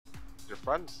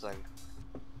friends thing.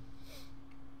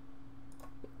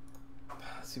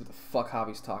 Let's see what the fuck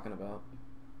Javi's talking about.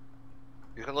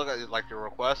 You can look at like your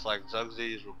requests, like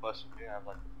Zugzy is requesting me. I have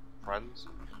like friends.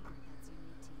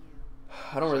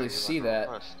 I don't really see that.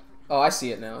 Oh, I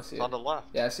see it now. I see it's it. on the left.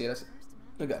 Yeah, I see it.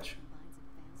 I got you.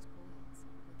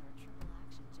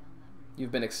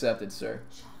 You've been accepted, sir.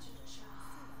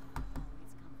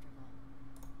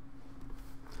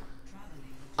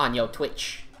 On your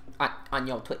Twitch. On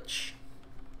your Twitch.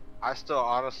 I still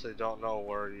honestly don't know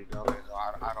where you go.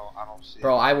 I don't see.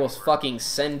 Bro, I will fucking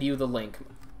send you the link.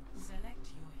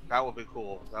 That would be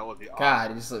cool. That would be awesome.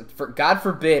 God, just God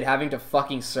forbid having to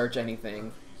fucking search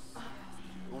anything.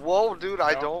 Whoa, dude,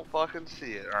 I don't fucking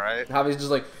see it. All right. Javi's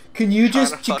just like, can you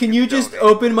just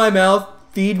open my mouth,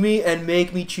 feed me, and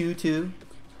make me chew too?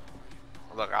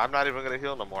 Look, I'm not even gonna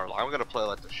heal no more. I'm gonna play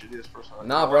like the shittiest person.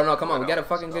 Nah, bro, no, come on, we got a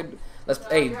fucking good. Let's.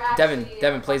 Hey, Devin,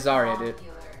 play Zarya, dude.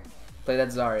 Play that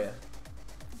Zarya.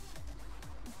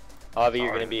 Avi,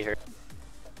 you're gonna be here.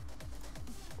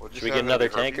 Should we get another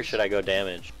tank or should I go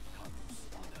damage?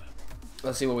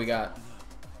 Let's see what we got.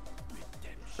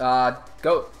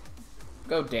 Go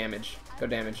damage. Go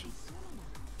damage.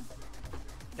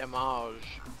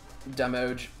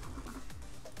 Damage.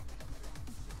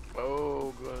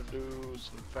 Oh, gonna do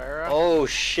some Pharah. Oh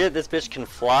shit, this bitch can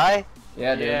fly?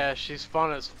 Yeah, dude. Yeah, she's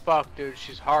fun as fuck, dude.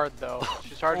 She's hard though.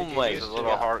 She's hard to get used to. She's a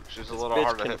little hard. She's a little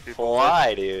hard to hit people fly,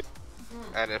 with. Dude.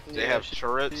 And if they have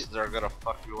turrets, they're gonna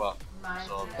fuck you up.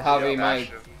 So Javi,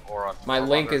 my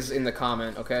link is in the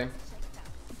comment, okay?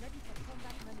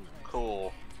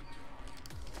 Cool.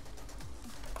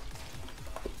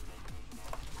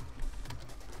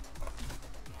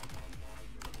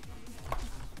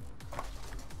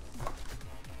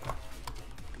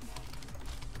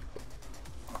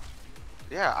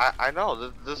 Yeah, I know.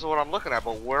 This is what I'm looking at,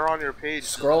 but where on your page?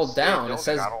 Scroll down. It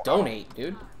says donate,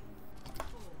 dude.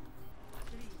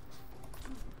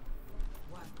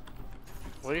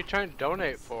 What are you trying to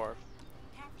donate for?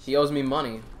 He owes me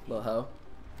money, little hoe.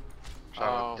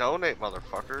 Trying to donate,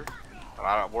 motherfucker.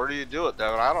 Where do you do it,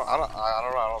 Devin? I don't know.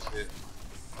 I don't see it.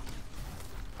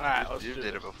 Alright, you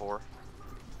did it before.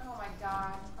 Oh my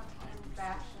god, fucking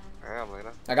Bastion. Yeah,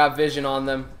 Lena. I got vision on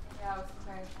them. Yeah, it was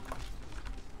crazy.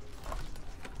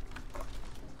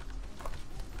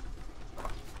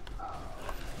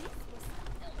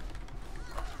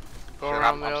 Go around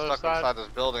I'm the other stuck side. inside this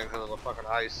building because of the fucking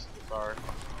ice. Sorry.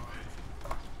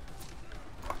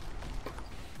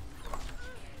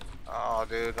 Oh,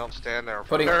 dude, don't stand there.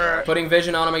 Putting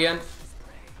vision on him again.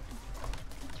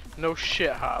 No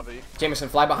shit, Javi. Jameson,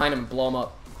 fly behind him and blow him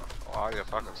up. Wow, you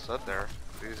fucking stood there.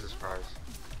 Jesus Christ.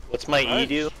 What's my E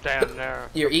do? Stand there.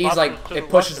 Your E is like it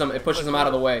pushes them. It pushes them out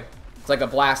of the way. It's like a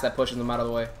blast that pushes them out of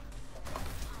the way.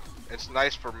 It's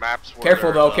nice for maps. Where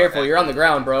Careful though, careful. You're on the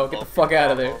ground, bro. Get the fuck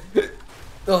out of there.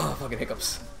 Oh, fucking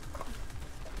hiccups.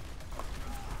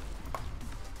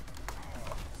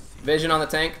 Vision on the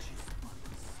tank.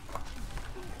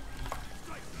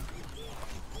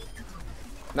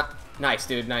 Nice,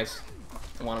 dude. Nice.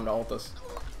 I want him to ult us.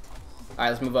 Alright,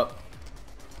 let's move up.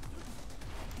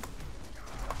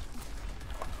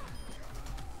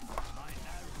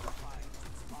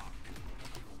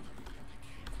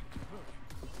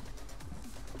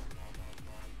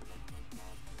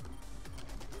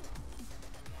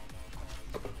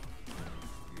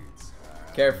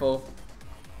 Careful.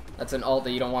 That's an ult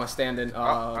that you don't want to stand in.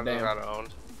 I damn. got owned.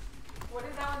 What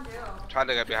did that one do? Tried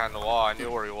to get behind the wall. I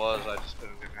knew where he was. I just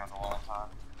couldn't get behind the wall in time.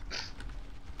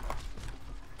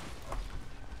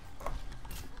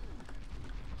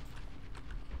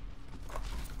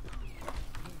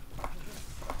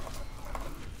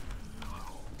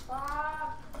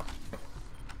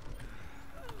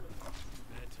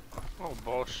 Oh,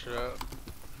 bullshit.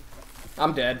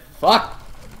 I'm dead. Fuck!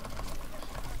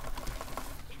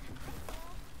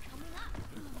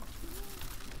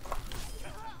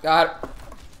 Got it.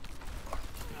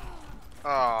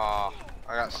 Oh,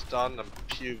 I got stunned and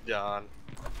puked on.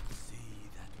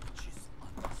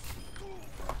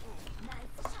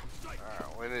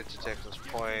 Alright, we need to take this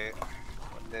point.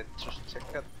 We need to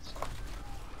take it.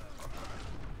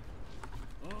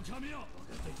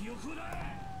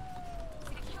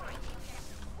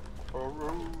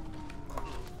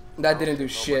 That didn't do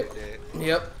shit.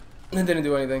 Yep. That didn't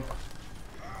do anything.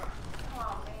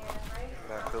 Oh man, right?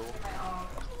 That cool.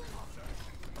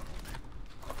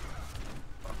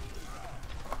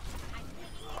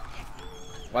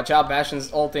 Watch out,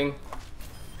 Bastion's ulting.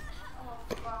 Oh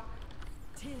fuck.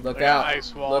 Look out.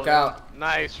 Nice wall. Look out.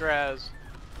 Nice res.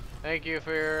 Thank you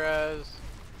for your res.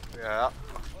 Yeah.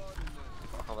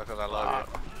 Only because I love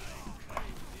you.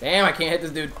 Damn, I can't hit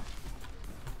this dude.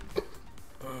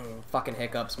 Fucking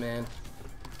hiccups, man.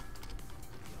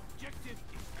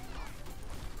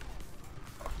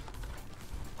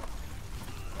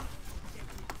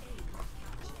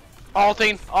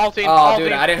 Alting, Oh, alting.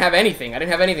 dude, I didn't have anything. I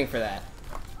didn't have anything for that.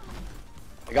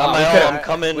 I got Oh, my we ult. could've- I'm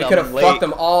coming. We could have I'm late. fucked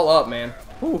them all up, man.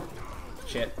 Whew.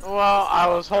 Shit. Well, I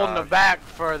was holding them back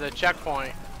for the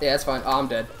checkpoint. Yeah, that's fine. Oh, I'm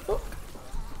dead.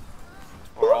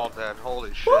 We're all dead.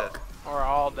 Holy shit. We're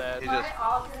all dead. He Am just, I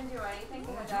all gonna do anything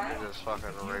to the deck? he just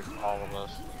fucking raped all of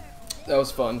us. That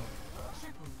was fun.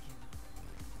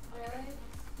 Really?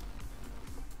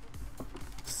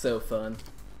 So fun.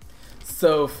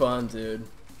 So fun, dude.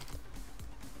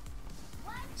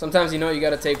 Sometimes you know you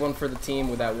gotta take one for the team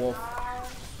with that wolf.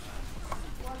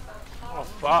 What the fuck? Oh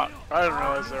fuck! I didn't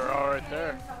realize they were all right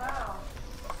there. Come out.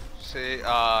 See,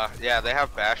 yeah, they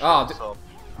have Bastion, Oh, so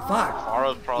Fuck.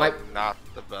 Auro's probably My- not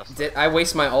the best. Did I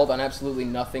waste my ult on absolutely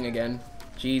nothing again?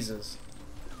 Jesus.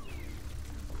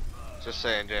 Just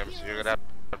saying, James, you're gonna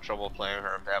have trouble playing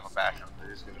her if they have a Bastion.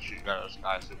 He's gonna shoot you out of the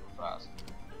sky super fast.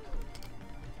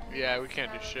 Yeah, we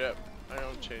can't do shit. I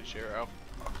don't change hero.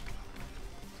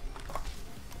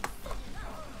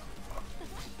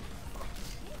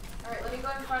 Alright, let me go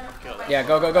in front of you. Yeah,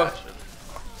 go, go, go.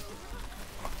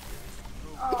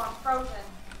 Oh, I'm frozen.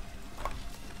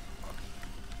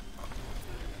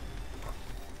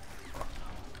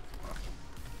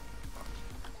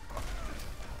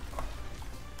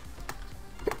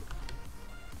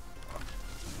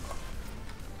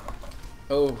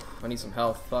 Oh, I need some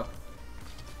health. Fuck.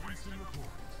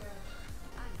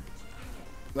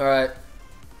 Alright.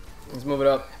 Let's move it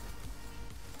up.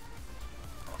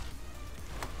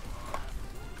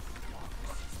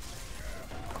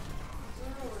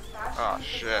 Dude, that's Oh, just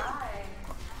shit. die.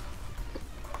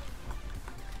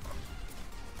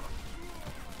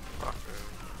 Fucking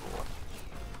cool.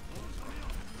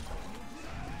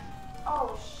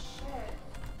 Oh, shit.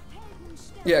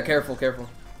 Yeah, careful, careful.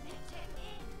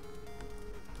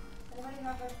 Anybody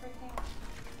have a freaking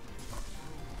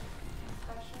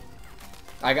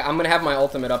special? I'm gonna have my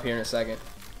ultimate up here in a second.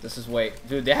 This is wait,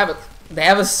 dude. They have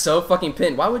us so fucking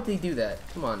pinned. Why would they do that?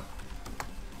 Come on.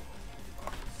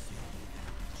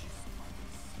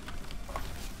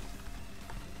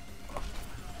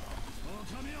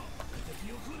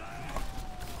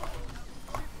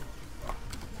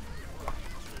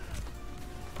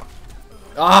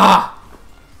 Ah!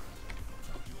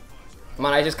 Come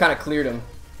on, I just kind of cleared him.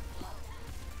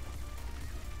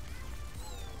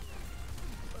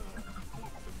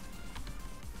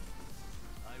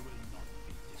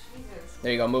 Jesus.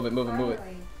 There you go. Move it, move it, move it.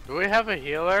 Finally. Do we have a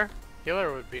healer?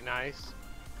 Healer would be nice.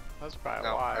 That's probably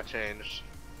No, why. I changed.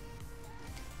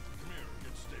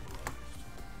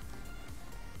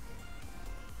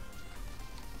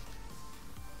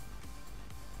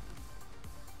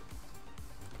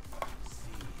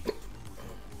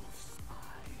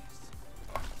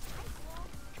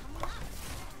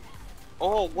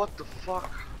 Oh, what the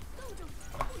fuck?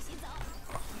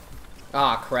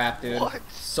 Ah, crap, dude. What?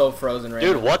 So frozen right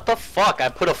Dude, now. what the fuck? I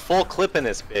put a full clip in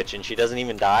this bitch and she doesn't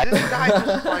even die? This guy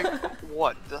just like,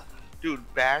 what the? Dude,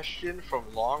 Bastion from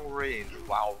long range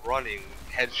while running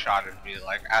headshotted me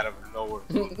like out of nowhere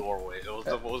through the doorway. It was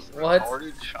the most What?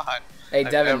 retarded shot Hey,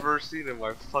 I've Devin. ever seen in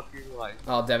my fucking life.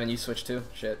 Oh, Devin, you switched too?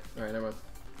 Shit. Alright, never mind.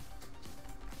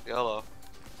 Hello.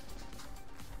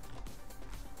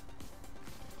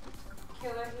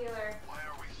 Killer healer.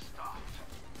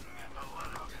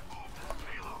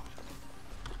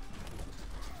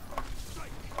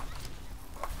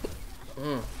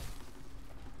 Mm.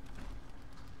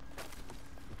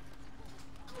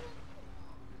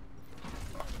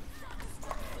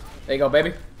 There you go,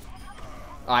 baby.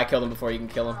 Oh, I killed him before you can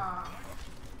kill him. Aw.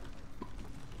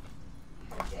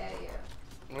 How dare you?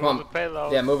 Move Come on. the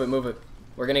payload. Yeah, move it, move it.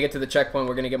 We're gonna get to the checkpoint.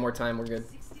 We're gonna get more time. We're good.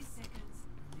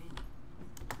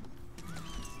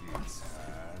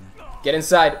 Get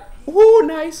inside. Ooh,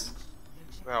 nice.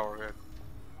 Now we're good.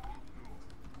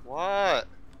 What?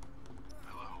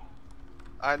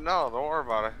 I know, don't worry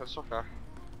about it. It's okay.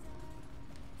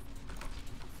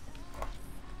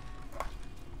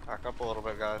 Back up a little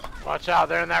bit, guys. Watch out,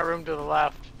 they're in that room to the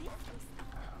left.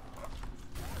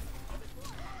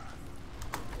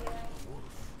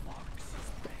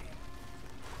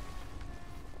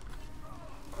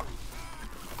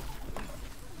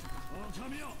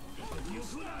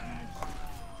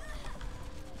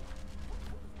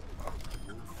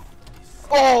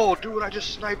 Oh, dude, I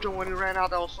just sniped him when he ran out.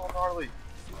 That was so gnarly.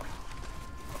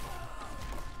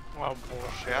 Oh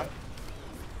bullshit. Yeah?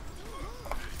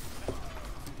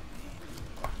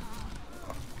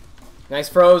 Nice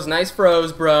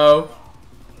froze, bro.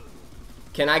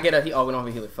 Can I get a oh, we don't have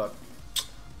a healer, fuck.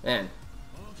 Man,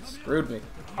 screwed me.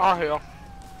 I'll heal.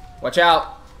 Watch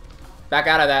out. Back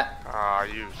out of that. Ah,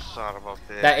 you son of a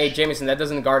bitch. That, hey, Jameson, that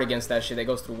doesn't guard against that shit. That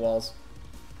goes through walls.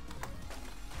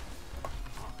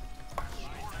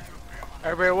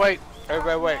 Everybody wait.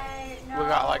 Everybody wait. No. We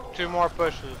got like 2 more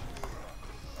pushes.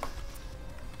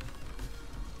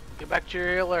 Get back to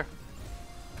your healer.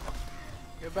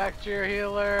 Get back to your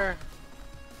healer.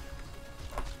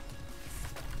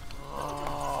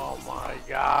 Oh my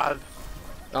god.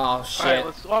 Oh, shit. Alright,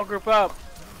 let's all group up.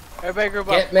 Everybody group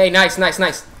up. Get me. Nice, nice,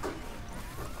 nice.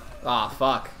 Ah,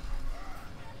 fuck.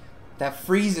 That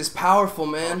freeze is powerful,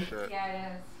 man. Oh, shit. Yeah,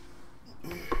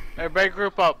 it is. Everybody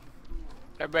group up.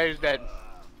 Everybody's dead.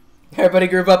 Everybody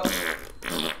group up.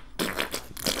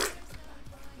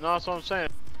 No, that's what I'm saying.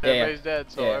 Yeah, Everybody's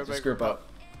dead, so yeah, everybody just group up.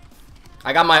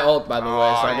 I got my ult, by the way, so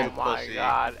I Oh, can... you Oh my pussy.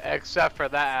 god. Except for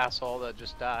that asshole that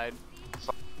just died.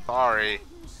 Sorry.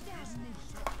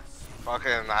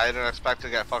 Fucking, I didn't expect to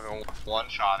get fucking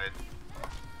one-shotted.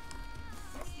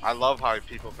 I love how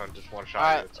people can just one-shot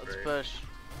Alright, you. It's let's great. push.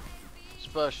 Let's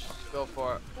push. Go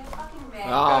for it. Get fucking mad. Oh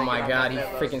Gotta my get on god, he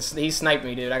that freaking... He sniped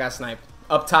me, dude. I got sniped.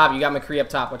 Up top, you got McCree up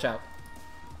top. Watch out.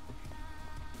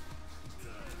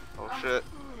 Oh shit.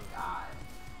 God.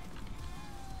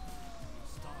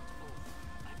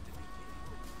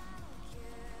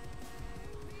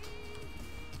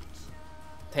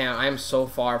 Damn, I am so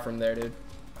far from there, dude.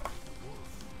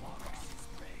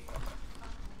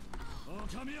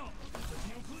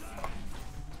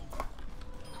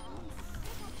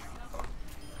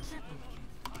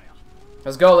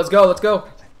 Let's go, let's go, let's go.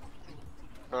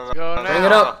 Go Bring it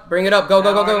now. up, bring it up. Go,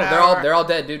 go, go, go. Now, They're all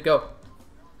dead, dude. Go.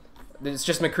 It's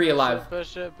just McCree alive.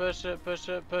 Push it, push it, push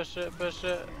it, push it, push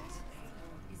it.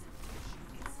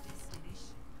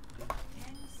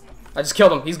 I just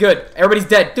killed him. He's good. Everybody's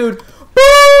dead, dude. Boo!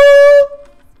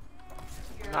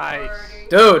 You're Nice.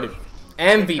 dirty. Dude,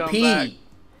 Come MVP. back. Nice.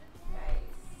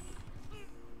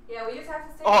 Yeah, we just have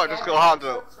to stay Oh, together. just go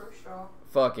Hanzo. It's so crucial.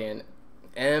 Fucking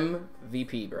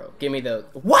MVP, bro. Give me the...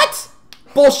 What?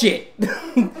 Bullshit.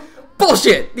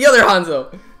 Bullshit. The other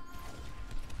Hanzo.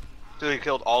 Dude, he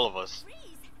killed all of us.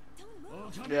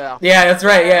 Yeah. Yeah, that's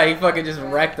right. Yeah, he fucking just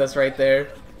wrecked us right there.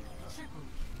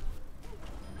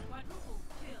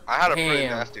 I had a pretty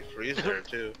Damn. nasty freeze there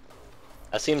too.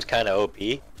 That seems kind of OP.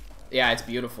 Yeah, it's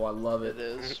beautiful. I love It it.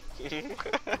 is. Just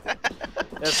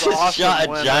It's awesome shot a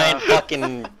when, giant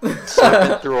fucking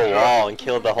serpent through a wall and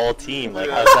killed the whole team. Like,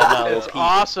 how's that not It's OP?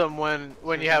 awesome when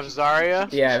you have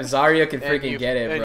Zarya. Yeah, if Zarya could And freaking you- get it, and bro.